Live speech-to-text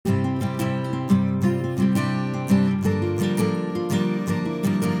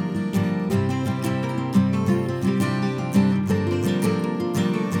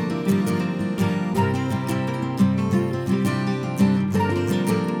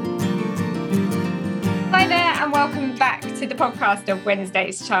podcast of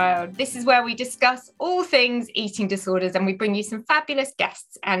Wednesday's Child. This is where we discuss all things eating disorders and we bring you some fabulous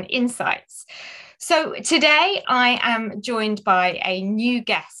guests and insights. So today I am joined by a new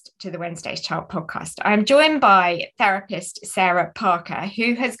guest to the Wednesday's Child podcast. I'm joined by therapist Sarah Parker,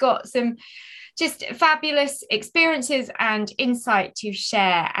 who has got some just fabulous experiences and insight to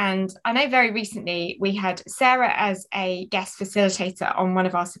share. And I know very recently we had Sarah as a guest facilitator on one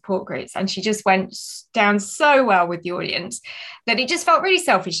of our support groups, and she just went down so well with the audience that it just felt really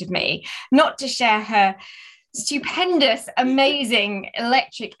selfish of me not to share her stupendous, amazing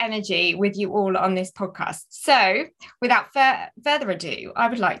electric energy with you all on this podcast. So without further ado, I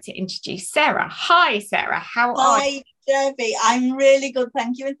would like to introduce Sarah. Hi, Sarah. How are you? Hi, Debbie. I'm really good,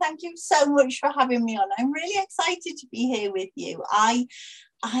 thank you. And thank you so much for having me on. I'm really excited to be here with you. I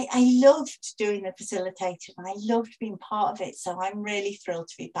loved doing the facilitating. I loved being part of it. So I'm really thrilled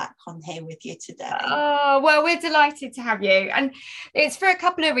to be back on here with you today. Oh, well, we're delighted to have you. And it's for a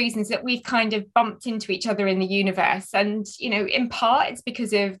couple of reasons that we've kind of bumped into each other in the universe. And, you know, in part, it's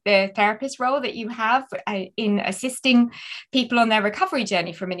because of the therapist role that you have in assisting people on their recovery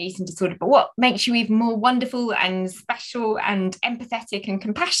journey from an eating disorder. But what makes you even more wonderful and special and empathetic and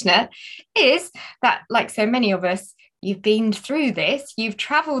compassionate is that, like so many of us, you've been through this, you've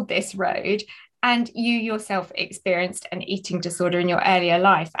traveled this road, and you yourself experienced an eating disorder in your earlier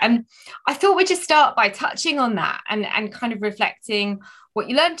life. And I thought we'd just start by touching on that and kind of reflecting what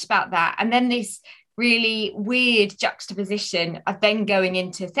you learned about that. And then this really weird juxtaposition of then going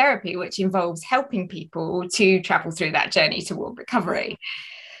into therapy, which involves helping people to travel through that journey toward recovery.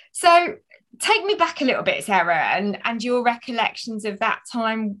 So take me back a little bit, Sarah, and your recollections of that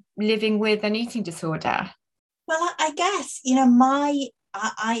time living with an eating disorder. Well, I guess, you know,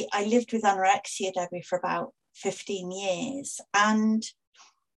 I lived with anorexia, Debbie, for about 15 years. And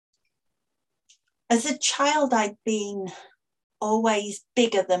as a child, I'd been always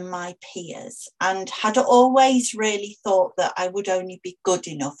bigger than my peers and had always really thought that I would only be good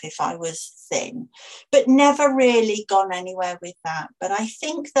enough if I was thin, but never really gone anywhere with that. But I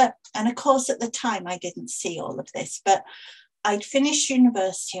think that, and of course, at the time, I didn't see all of this, but I'd finished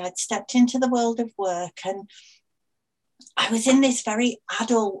university, I'd stepped into the world of work, and I was in this very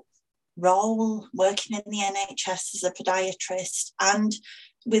adult role, working in the NHS as a podiatrist and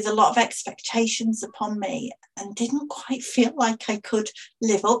with a lot of expectations upon me, and didn't quite feel like I could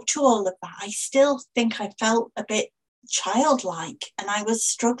live up to all of that. I still think I felt a bit childlike, and I was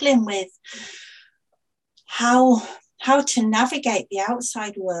struggling with how to navigate the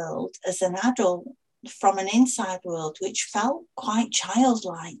outside world as an adult from an inside world, which felt quite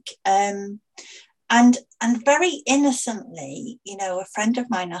childlike. And very innocently, you know, a friend of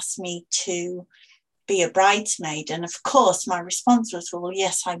mine asked me to be a bridesmaid. And of course, my response was, well,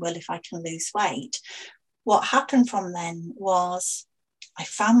 yes, I will if I can lose weight. What happened from then was I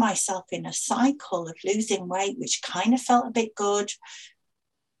found myself in a cycle of losing weight, which kind of felt a bit good,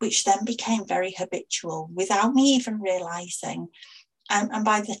 which then became very habitual without me even realizing. And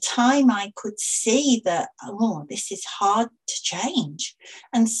by the time I could see that, oh, this is hard to change.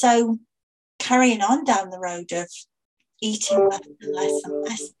 And so carrying on down the road of eating less and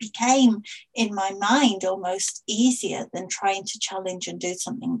less became, in my mind, almost easier than trying to challenge and do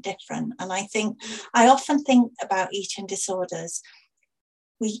something different. And I often think about eating disorders.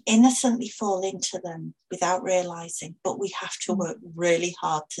 We innocently fall into them without realizing, but we have to work really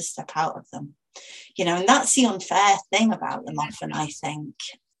hard to step out of them. You know, and that's the unfair thing about them often, I think.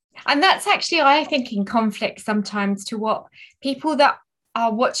 And that's actually, I think, in conflict sometimes to what people that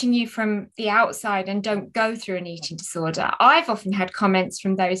are watching you from the outside and don't go through an eating disorder. I've often had comments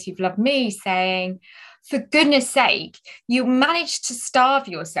from those who've loved me saying, for goodness sake, you managed to starve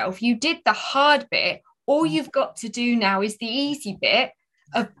yourself. You did the hard bit. All you've got to do now is the easy bit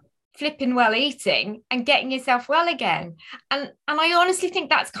of flipping well eating and getting yourself well again. And I honestly think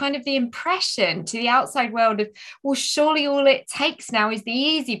that's kind of the impression to the outside world of, well, surely all it takes now is the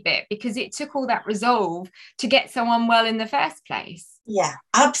easy bit because it took all that resolve to get someone well in the first place. Yeah,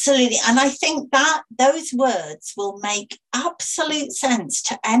 absolutely. And I think that those words will make absolute sense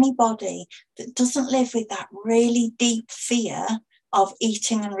to anybody that doesn't live with that really deep fear of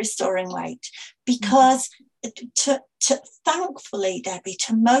eating and restoring weight, because thankfully, Debbie,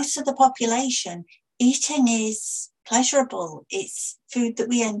 to most of the population, eating is pleasurable. It's food that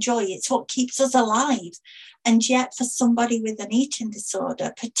we enjoy. It's what keeps us alive. And yet for somebody with an eating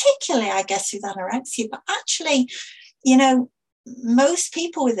disorder, particularly, I guess, with anorexia, but actually, you know, most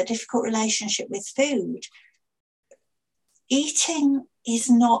people with a difficult relationship with food, eating is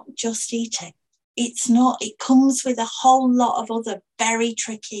not just eating. It's not, it comes with a whole lot of other very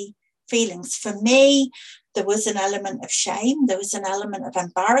tricky feelings. For me, there was an element of shame. There was an element of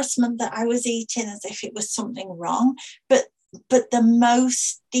embarrassment that I was eating as if it was something wrong. But the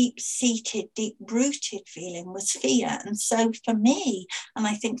most deep-seated, deep-rooted feeling was fear. And so for me, and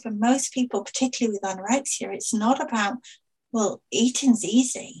I think for most people, particularly with anorexia, it's not about, well, eating's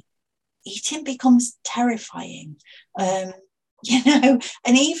easy. Eating becomes terrifying. And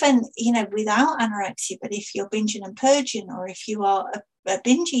even, without anorexia, but if you're binging and purging, or if you are a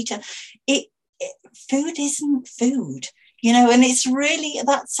binge eater, food isn't food, and it's really,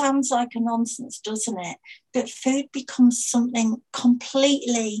 that sounds like a nonsense, doesn't it? But food becomes something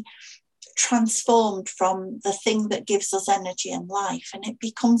completely transformed from the thing that gives us energy and life, and it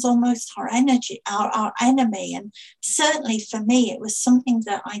becomes almost our energy, our enemy. And certainly for me, it was something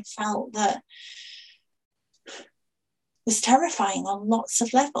that I felt that was terrifying on lots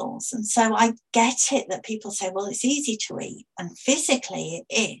of levels. And so I get it that people say, well, it's easy to eat, and physically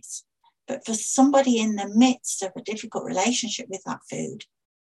it is. But for somebody in the midst of a difficult relationship with that food,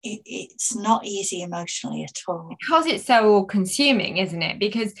 it's not easy emotionally at all. Because it's so all-consuming, isn't it?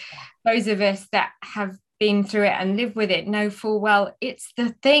 Because those of us that have been through it and live with it know full well it's the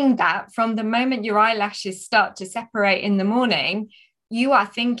thing that from the moment your eyelashes start to separate in the morning, you are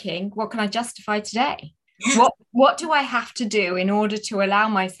thinking, what can I justify today? What do I have to do in order to allow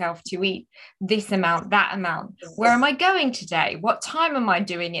myself to eat this amount, that amount? Where am I going today? What time am I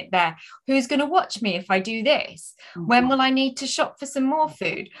doing it there? Who's going to watch me if I do this? When will I need to shop for some more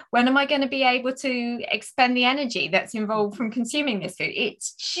food? When am I going to be able to expend the energy that's involved from consuming this food?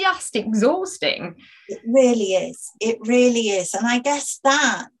 It's just exhausting. It really is. It really is. And I guess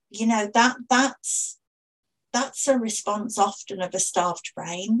that, that's a response often of a starved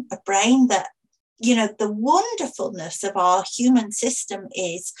brain, a brain that, the wonderfulness of our human system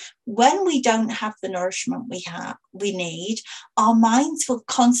is when we don't have the nourishment we need, our minds will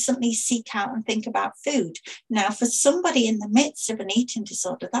constantly seek out and think about food. Now, for somebody in the midst of an eating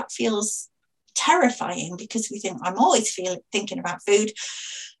disorder, that feels terrifying because we think, I'm always thinking about food.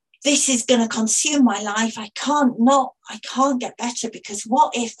 This is going to consume my life. I can't get better, because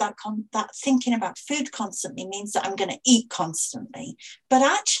what if that thinking about food constantly means that I'm going to eat constantly? But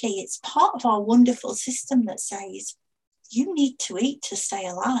actually, it's part of our wonderful system that says you need to eat to stay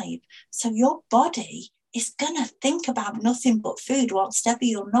alive. So your body is going to think about nothing but food whilst ever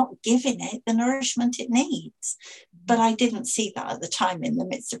you're not giving it the nourishment it needs. But I didn't see that at the time in the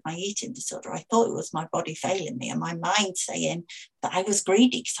midst of my eating disorder. I thought it was my body failing me and my mind saying that I was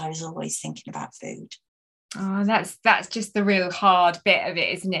greedy because I was always thinking about food. Oh, that's just the real hard bit of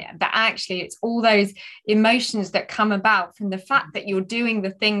it, isn't it? That actually it's all those emotions that come about from the fact that you're doing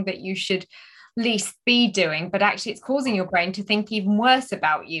the thing that you should least be doing, but actually it's causing your brain to think even worse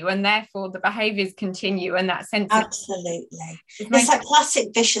about you, and therefore the behaviors continue, and that sense absolutely it's that classic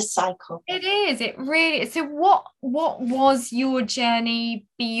vicious cycle. It is, it really is. So what was your journey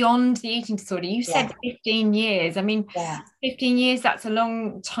beyond the eating disorder? You said 15 years. I mean, 15 years, that's a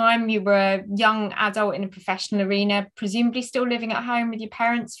long time. You were a young adult in a professional arena, presumably still living at home with your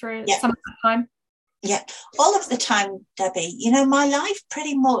parents for some time. Yeah, all of the time, Debbie. My life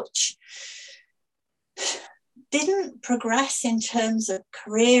pretty much didn't progress in terms of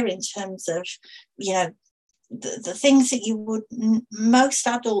career, in terms of, the things that most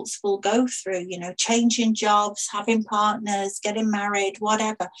adults will go through, changing jobs, having partners, getting married,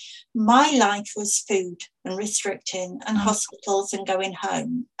 whatever. My life was food and restricting and hospitals and going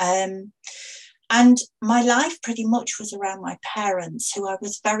home. And my life pretty much was around my parents, who I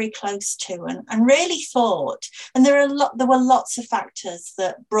was very close to, and really thought, and there were lots of factors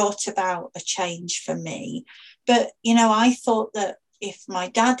that brought about a change for me. But, I thought that if my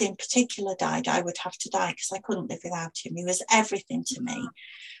dad in particular died, I would have to die because I couldn't live without him. He was everything to me.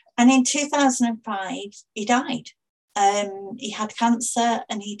 And in 2005, he died. He had cancer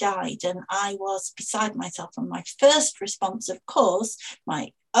and he died, and I was beside myself. And my first response, of course,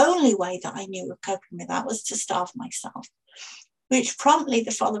 my only way that I knew of coping with that was to starve myself, which promptly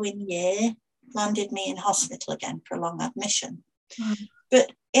the following year landed me in hospital again for a long admission.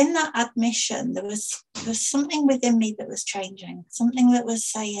 But in that admission, there was something within me that was changing, something that was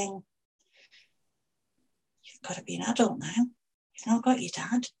saying, you've got to be an adult now. You've not got your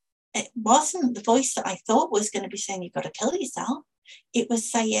dad. It wasn't the voice that I thought was going to be saying you've got to kill yourself. It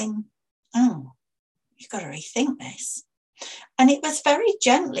was saying, oh, you've got to rethink this. And it was very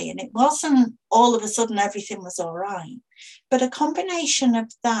gently, and it wasn't all of a sudden everything was all right. But a combination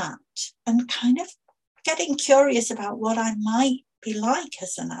of that and kind of getting curious about what I might be like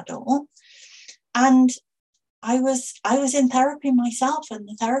as an adult. And I was in therapy myself, and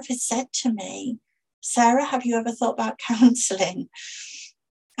the therapist said to me, Sarah, have you ever thought about counselling?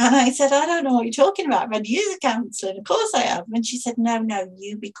 And I said, I don't know what you're talking about. I've had years of counselling. Of course I have. And she said, no,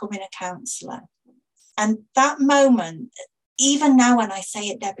 you becoming a counsellor. And that moment, even now when I say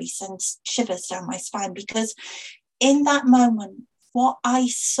it, Debbie, sends shivers down my spine, because in that moment, what I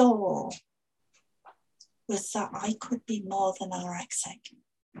saw was that I could be more than anorexic,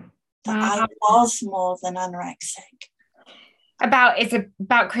 that I was more than anorexic. It's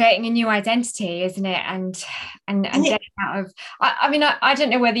about creating a new identity, isn't it? And getting out of, I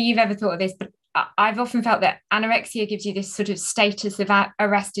don't know whether you've ever thought of this, but I've often felt that anorexia gives you this sort of status of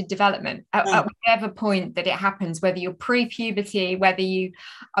arrested development at whatever point that it happens, whether you're pre-puberty, whether you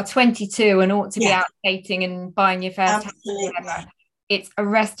are 22 and ought to be out dating and buying your first house or whatever. It's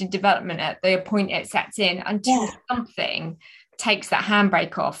arrested development at the point it sets in until something takes that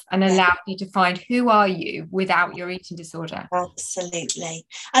handbrake off and allows you to find who are you without your eating disorder. Absolutely.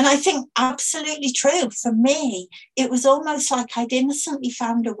 And I think absolutely true. For me, it was almost like I'd innocently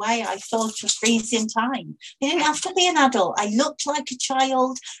found a way, I thought, of freezing time. I didn't have to be an adult. I looked like a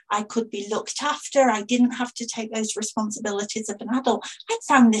child. I could be looked after. I didn't have to take those responsibilities of an adult. I'd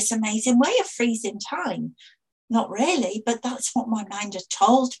found this amazing way of freezing time. Not really, but that's what my mind had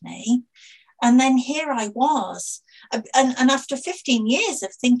told me. And then here I was. And after 15 years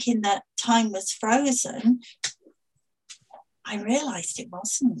of thinking that time was frozen, I realised it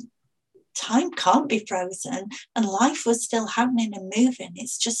wasn't. Time can't be frozen, and life was still happening and moving.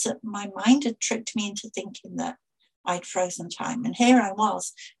 It's just that my mind had tricked me into thinking that I'd frozen time. And here I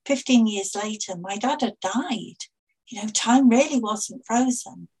was, 15 years later, my dad had died. Time really wasn't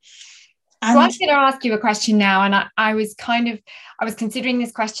frozen. So I'm going to ask you a question now, and I was considering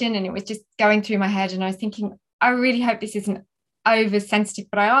this question, and it was just going through my head, and I was thinking, I really hope this isn't oversensitive,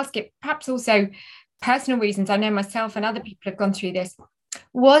 but I ask it perhaps also personal reasons. I know myself and other people have gone through this.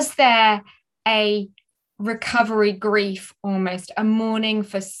 Was there a recovery grief, almost a mourning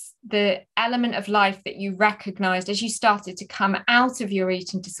for the element of life that you recognized as you started to come out of your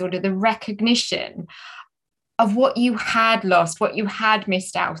eating disorder, the recognition of what you had lost, what you had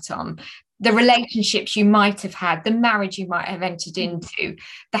missed out on, the relationships you might have had, the marriage you might have entered into,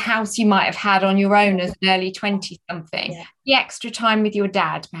 the house you might have had on your own as an early 20-something, the extra time with your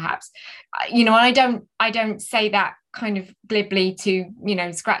dad, perhaps. I don't say that kind of glibly to,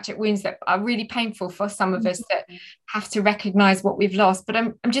 scratch at wounds that are really painful for some of us that have to recognize what we've lost. But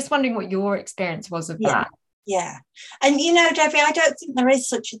I'm just wondering what your experience was of that. Yeah. And, Debbie, I don't think there is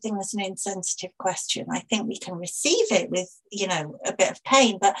such a thing as an insensitive question. I think we can receive it with, a bit of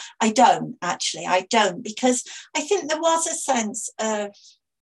pain, but I don't, because I think there was a sense of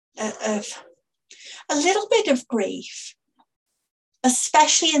a little bit of grief,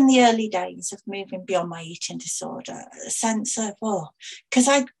 especially in the early days of moving beyond my eating disorder, a sense of, because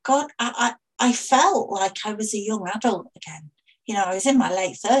I felt like I was a young adult again. I was in my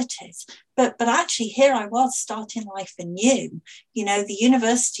late 30s, but actually here I was starting life anew. The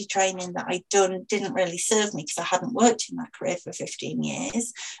university training that I'd done didn't really serve me because I hadn't worked in that career for 15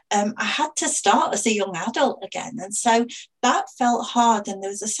 years. I had to start as a young adult again. And so that felt hard. And there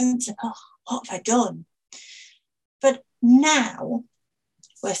was a sense of, what have I done? But now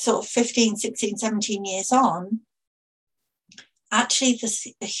we're sort of 15, 16, 17 years on. Actually, there's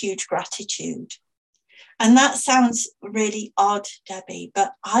a huge gratitude. And that sounds really odd, Debbie,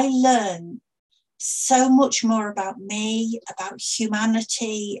 but I learned so much more about me, about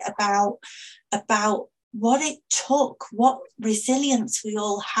humanity, about what it took, what resilience we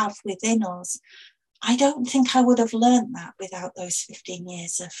all have within us. I don't think I would have learned that without those 15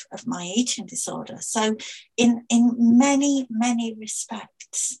 years of my eating disorder. So in many, many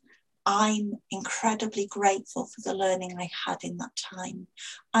respects, I'm incredibly grateful for the learning I had in that time.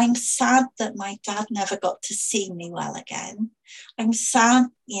 I'm sad that my dad never got to see me well again. I'm sad,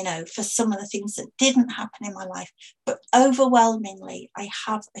 for some of the things that didn't happen in my life, but overwhelmingly, I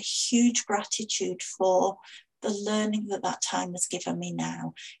have a huge gratitude for the learning that time has given me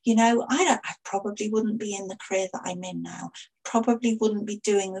now. I probably wouldn't be in the career that I'm in now, probably wouldn't be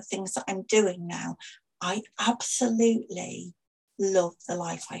doing the things that I'm doing now. I absolutely love the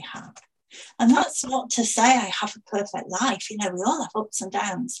life I have. And that's not to say I have a perfect life. We all have ups and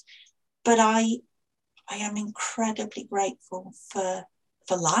downs, but I am incredibly grateful for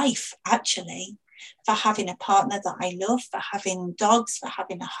life, actually, for having a partner that I love, for having dogs, for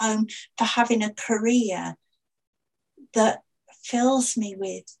having a home, for having a career that fills me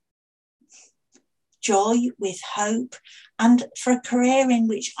with joy, with hope, and for a career in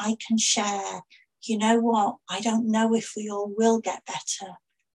which I can share, I don't know if we all will get better,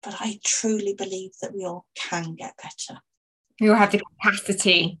 but I truly believe that we all can get better. We all have the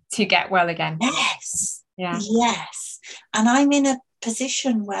capacity to get well again. Yes. Yeah. Yes. And I'm in a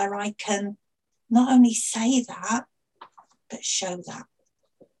position where I can not only say that, but show that.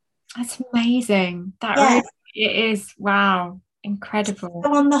 That's amazing. That Yeah. really it is. Wow. Incredible.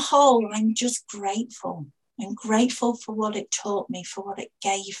 So on the whole, I'm just grateful. I'm grateful for what it taught me, for what it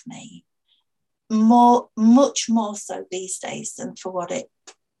gave me. Much more so these days than for what it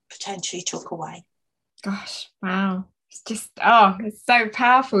potentially took away. Gosh, wow. It's just, oh, it's so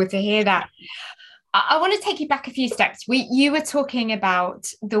powerful to hear that. I want to take you back a few steps. You were talking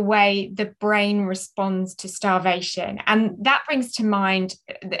about the way the brain responds to starvation, and that brings to mind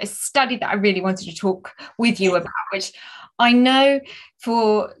a study that I really wanted to talk with you about, which I know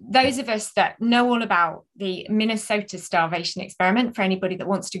for those of us that know all about the Minnesota starvation experiment, for anybody that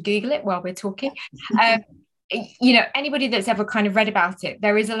wants to Google it while we're talking, anybody that's ever kind of read about it,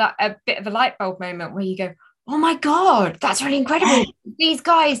 there is a bit of a light bulb moment where you go, oh my God, that's really incredible. These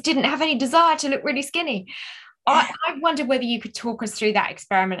guys didn't have any desire to look really skinny. I wonder whether you could talk us through that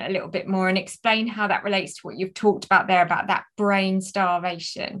experiment a little bit more and explain how that relates to what you've talked about there about that brain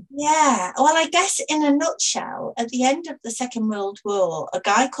starvation. Yeah, well, I guess in a nutshell, at the end of the Second World War, a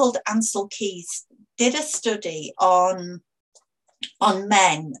guy called Ancel Keys did a study on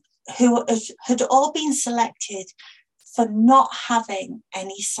men who had all been selected for not having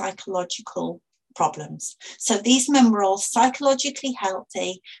any psychological problems. So these men were all psychologically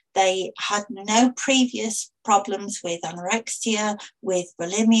healthy. They had no previous problems with anorexia, with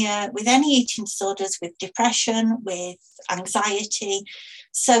bulimia, with any eating disorders, with depression, with anxiety.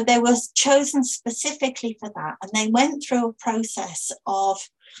 So they were chosen specifically for that. And they went through a process of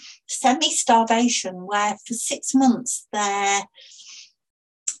semi-starvation where for 6 months their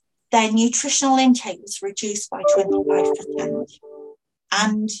nutritional intake was reduced by 25%.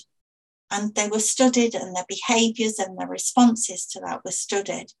 And they were studied, and their behaviours and their responses to that were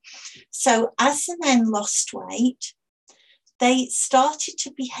studied. So as the men lost weight, they started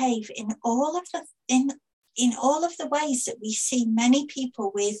to behave in all of the ways that we see many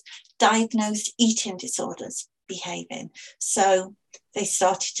people with diagnosed eating disorders behaving. So they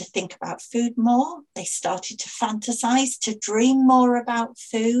started to think about food more. They started to fantasize, to dream more about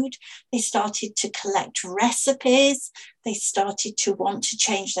food. They started to collect recipes. They started to want to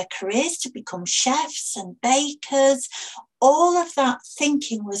change their careers to become chefs and bakers. All of that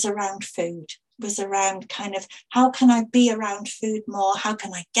thinking was around food, was around kind of how can I be around food more? How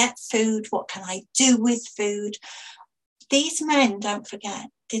can I get food? What can I do with food? These men, don't forget,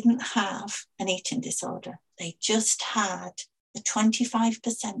 didn't have an eating disorder. They just had a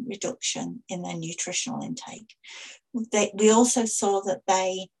 25% reduction in their nutritional intake. We also saw that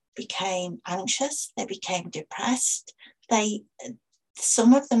they became anxious, they became depressed,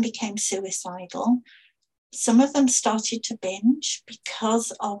 some of them became suicidal, some of them started to binge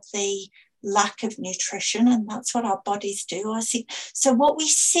because of the lack of nutrition, and that's what our bodies do. So what we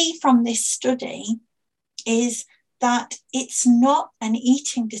see from this study is that it's not an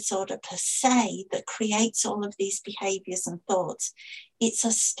eating disorder per se that creates all of these behaviors and thoughts. It's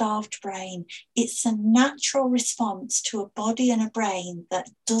a starved brain. It's a natural response to a body and a brain that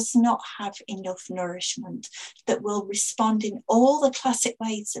does not have enough nourishment, that will respond in all the classic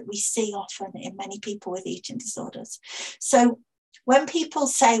ways that we see often in many people with eating disorders. So when people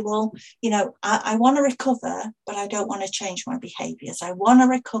say, well, I want to recover, but I don't want to change my behaviors. I want to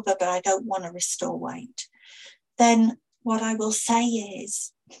recover, but I don't want to restore weight. Then what I will say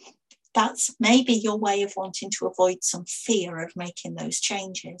is that's maybe your way of wanting to avoid some fear of making those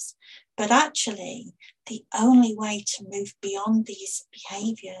changes. But actually, the only way to move beyond these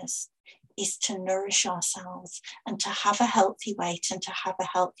behaviors is to nourish ourselves and to have a healthy weight and to have a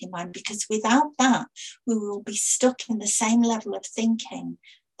healthy mind, because without that, we will be stuck in the same level of thinking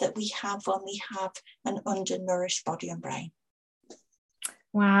that we have when we have an undernourished body and brain.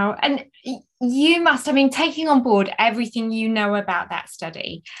 Wow. And you must, taking on board everything you know about that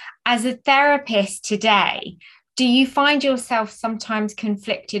study, as a therapist today, do you find yourself sometimes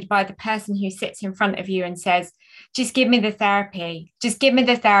conflicted by the person who sits in front of you and says, just give me the therapy,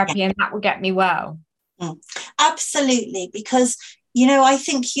 and that will get me well? Absolutely, because I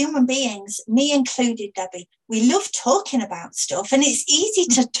think human beings, me included, Debbie, we love talking about stuff, and it's easy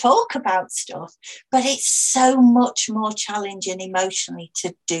to talk about stuff, but it's so much more challenging emotionally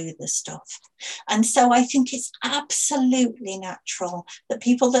to do the stuff. And so I think it's absolutely natural that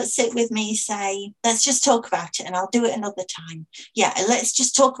people that sit with me say, let's just talk about it and I'll do it another time. Yeah, let's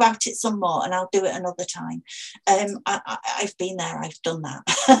just talk about it some more and I'll do it another time. I've been there, I've done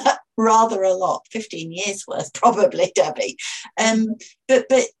that. Rather a lot, 15 years worth probably, Debbie. But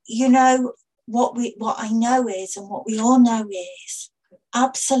what I know is, and what we all know is,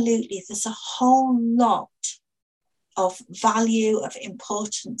 absolutely, there's a whole lot of value, of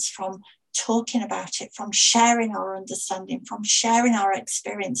importance from talking about it, from sharing our understanding, from sharing our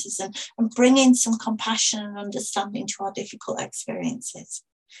experiences, and bringing some compassion and understanding to our difficult experiences,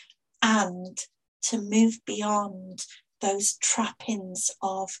 and to move beyond those trappings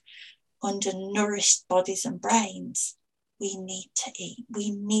of undernourished bodies and brains. We need to eat. We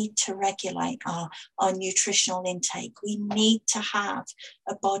need to regulate our nutritional intake. We need to have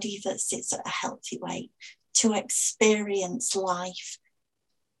a body that sits at a healthy weight to experience life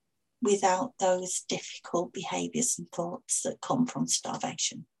without those difficult behaviours and thoughts that come from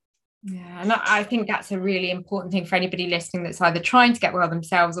starvation. Yeah, and I think that's a really important thing for anybody listening that's either trying to get well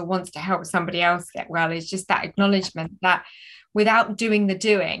themselves or wants to help somebody else get well, is just that acknowledgement that without doing the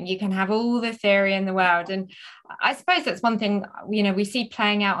doing, you can have all the theory in the world. And I suppose that's one thing, we see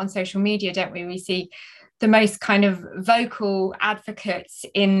playing out on social media, don't we? We see the most kind of vocal advocates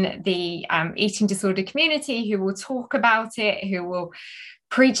in the eating disorder community who will talk about it, who will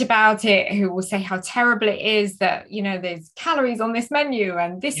preach about it, who will say how terrible it is that, there's calories on this menu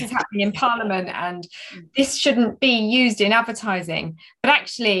and this is happening in Parliament and this shouldn't be used in advertising. But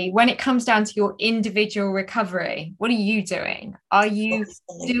actually, when it comes down to your individual recovery, what are you doing? Are you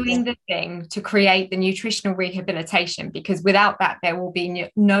doing the thing to create the nutritional rehabilitation? Because without that, there will be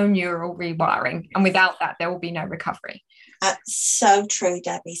no neural rewiring. And without that, there will be no recovery. So true,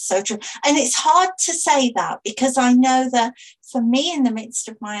 Debbie, so true. And it's hard to say that, because I know that for me, in the midst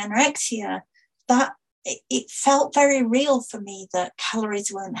of my anorexia, that it felt very real for me that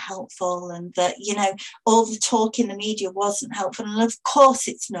calories weren't helpful, and that, all the talk in the media wasn't helpful. And of course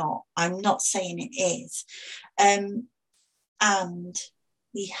it's not. I'm not saying it is. And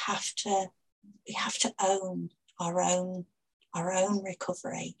we have to own our own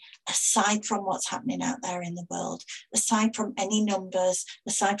recovery, aside from what's happening out there in the world, aside from any numbers,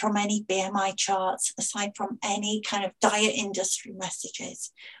 aside from any BMI charts, aside from any kind of diet industry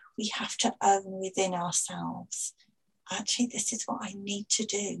messages. We have to own within ourselves, actually, this is what I need to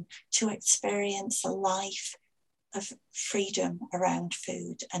do to experience a life of freedom around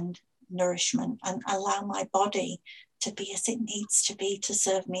food and nourishment, and allow my body to be as it needs to be to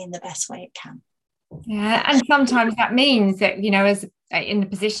serve me in the best way it can. Yeah, and sometimes that means that, as in the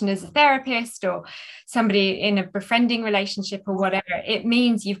position as a therapist or somebody in a befriending relationship or whatever, it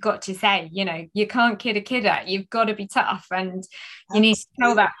means you've got to say, you can't kid a kidder, you've got to be tough, and you need to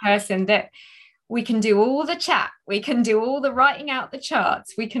tell that person that we can do all the chat, we can do all the writing out the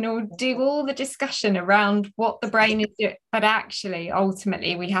charts, we can all do all the discussion around what the brain is doing, but actually,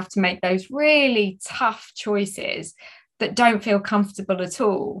 ultimately, we have to make those really tough choices that don't feel comfortable at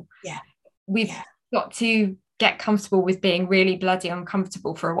all. Yeah. We've got to get comfortable with being really bloody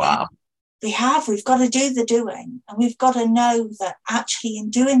uncomfortable for a while. We've got to do the doing, and we've got to know that actually in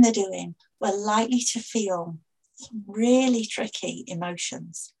doing the doing, we're likely to feel some really tricky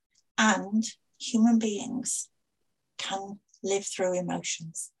emotions, and human beings can live through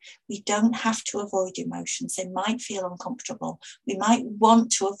emotions. We don't have to avoid emotions. They might feel uncomfortable. We might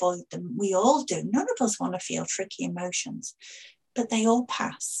want to avoid them. We all do. None of us want to feel tricky emotions, but they all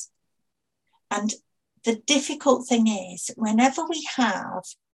pass. And the difficult thing is, whenever we have,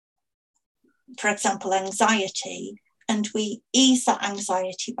 for example, anxiety, and we ease that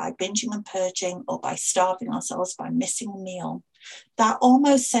anxiety by binging and purging, or by starving ourselves, by missing a meal, that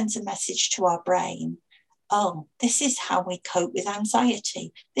almost sends a message to our brain, oh, this is how we cope with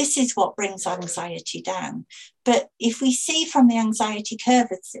anxiety. This is what brings anxiety down. But if we see from the anxiety curve,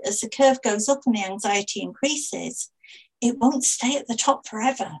 as the curve goes up and the anxiety increases, it won't stay at the top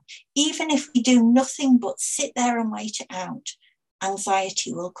forever. Even if we do nothing but sit there and wait it out,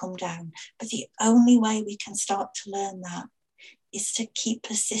 anxiety will come down. But the only way we can start to learn that is to keep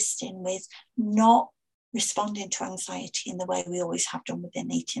persisting with not responding to anxiety in the way we always have done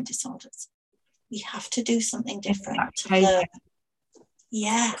within eating disorders. We have to do something different to learn.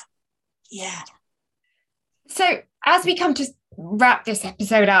 Yeah. So as we come to wrap this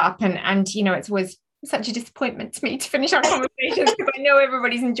episode up, and it's always such a disappointment to me to finish our conversations, because I know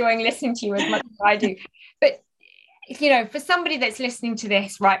everybody's enjoying listening to you as much as I do. But for somebody that's listening to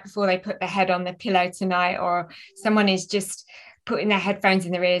this right before they put their head on the pillow tonight, or someone is just putting their headphones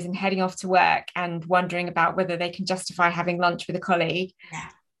in their ears and heading off to work and wondering about whether they can justify having lunch with a colleague,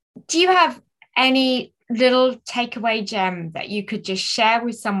 do you have any little takeaway gem that you could just share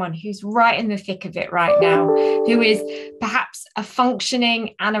with someone who's right in the thick of it right now, who is perhaps a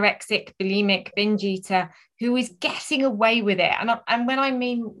functioning anorexic, bulimic, binge eater, who is getting away with it? And when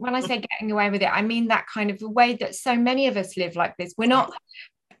I say getting away with it, I mean that kind of a way that so many of us live like this. We're not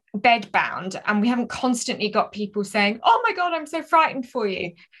bed bound and we haven't constantly got people saying, oh my God, I'm so frightened for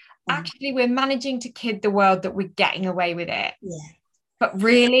you. Actually, we're managing to kid the world that we're getting away with it. Yeah. But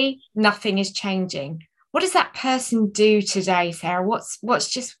really, nothing is changing. What does that person do today, Sarah? What's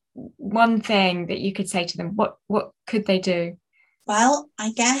just one thing that you could say to them? What could they do? Well,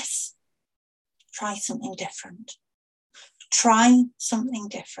 I guess try something different. Try something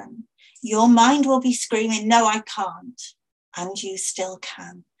different. Your mind will be screaming, no, I can't. And you still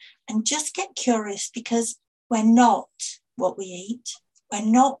can. And just get curious, because we're not what we eat. We're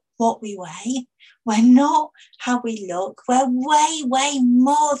not what we weigh. We're not how we look. We're way, way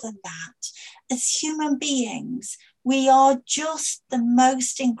more than that. As human beings, we are just the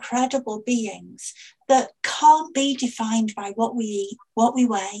most incredible beings that can't be defined by what we eat, what we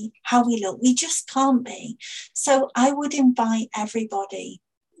weigh, how we look. We just can't be. So I would invite everybody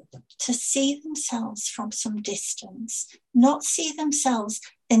to see themselves from some distance, not see themselves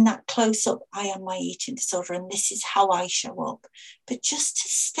in that close-up, I am my eating disorder and this is how I show up, but just to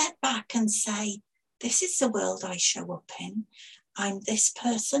step back and say, this is the world I show up in. I'm this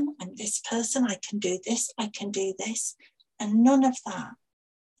person, I can do this, I can do this. And none of that,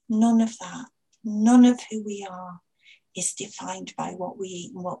 none of who we are is defined by what we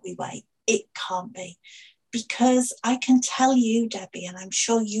eat and what we weigh. It can't be. Because I can tell you, Debbie, and I'm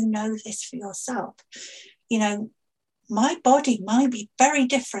sure you know this for yourself, you know, my body might be very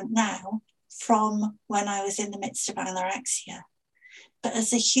different now from when I was in the midst of anorexia. But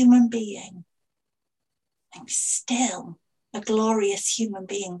as a human being, I'm still a glorious human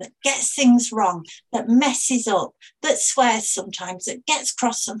being that gets things wrong, that messes up, that swears sometimes, that gets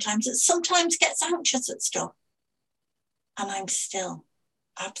cross sometimes, that sometimes gets anxious at stuff. And I'm still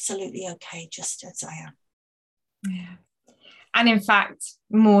absolutely okay just as I am. Yeah. And in fact,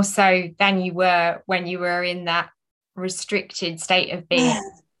 more so than you were when you were in that restricted state of being. Yeah,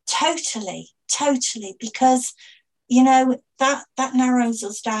 totally. Because, you know, that narrows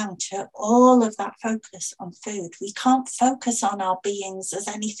us down to all of that focus on food. We can't focus on our beings as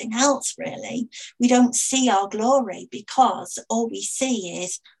anything else, really. We don't see our glory because all we see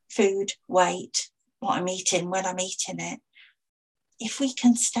is food, weight, what I'm eating, when I'm eating it. If we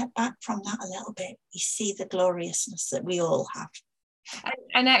can step back from that a little bit, we see the gloriousness that we all have.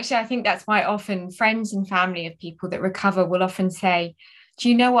 And actually, I think that's why often friends and family of people that recover will often say, do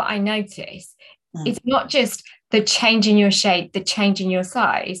you know what I notice? It's not just the change in your shape, the change in your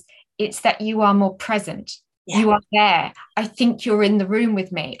size. It's that you are more present. Yeah. You are there. I think you're in the room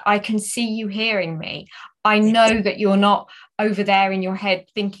with me. I can see you hearing me. I know that you're not over there in your head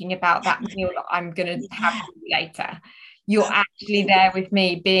thinking about that meal that I'm going to have later. You're actually there with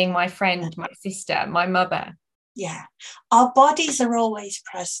me, being my friend, my sister, my mother. Yeah. Our bodies are always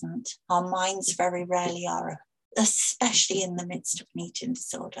present. Our minds very rarely are, especially in the midst of an eating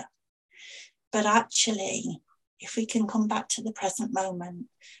disorder. But actually, if we can come back to the present moment,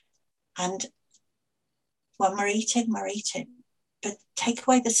 and when we're eating, but take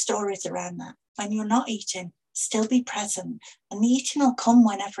away the stories around that. When you're not eating, still be present, and the eating will come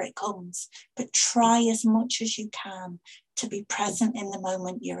whenever it comes, but try as much as you can to be present in the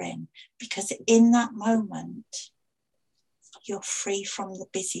moment you're in, because in that moment you're free from the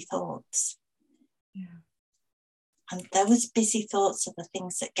busy thoughts. Yeah. And those busy thoughts are the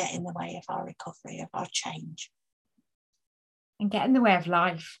things that get in the way of our recovery, of our change, and get in the way of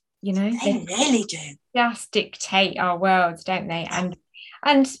life. You know, they really do just dictate our worlds, don't they? And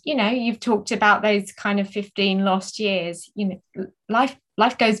you know, you've talked about those kind of 15 lost years. You know, life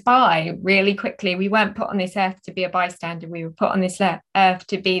goes by really quickly. We weren't put on this earth to be a bystander. We were put on this earth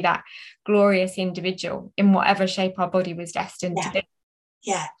to be that glorious individual in whatever shape our body was destined to be.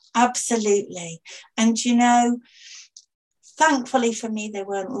 Yeah, absolutely. And you know, thankfully for me, they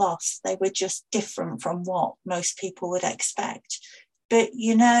weren't lost. They were just different from what most people would expect. But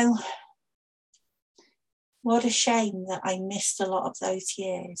you know, what a shame that I missed a lot of those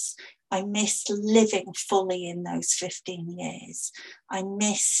years. I missed living fully in those 15 years. I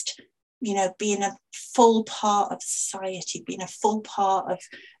missed, you know, being a full part of society, being a full part of,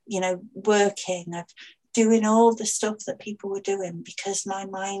 you know, working, of doing all the stuff that people were doing, because my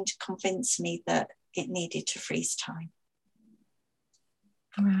mind convinced me that it needed to freeze time.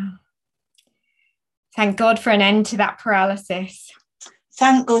 Wow. Thank God for an end to that paralysis.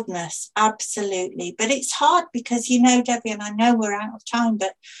 Thank goodness, absolutely. But it's hard because, you know, Debbie, and I know we're out of time,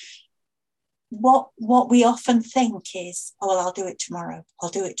 but what we often think is, oh, well, I'll do it tomorrow.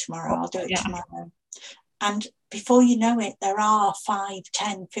 And before you know it, there are 5,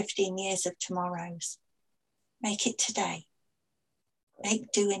 10, 15 years of tomorrows. Make it today.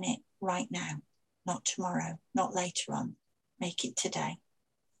 Make doing it right now, not tomorrow, not later on. Make it today.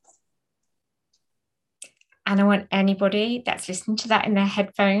 And I want anybody that's listening to that in their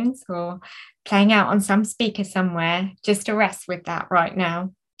headphones or playing out on some speaker somewhere, just to rest with that right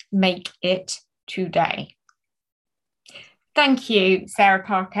now. Make it today. Thank you, Sarah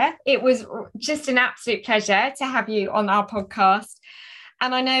Parker. It was just an absolute pleasure to have you on our podcast.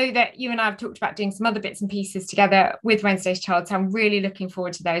 And I know that you and I have talked about doing some other bits and pieces together with Wednesday's Child. So I'm really looking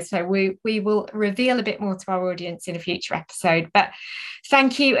forward to those. So we will reveal a bit more to our audience in a future episode. But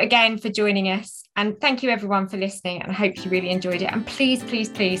thank you again for joining us. And thank you everyone for listening. And I hope you really enjoyed it. And please, please,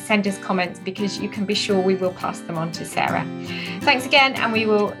 please send us comments, because you can be sure we will pass them on to Sarah. Thanks again. And we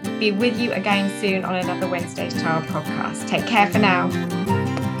will be with you again soon on another Wednesday's Child podcast. Take care for now.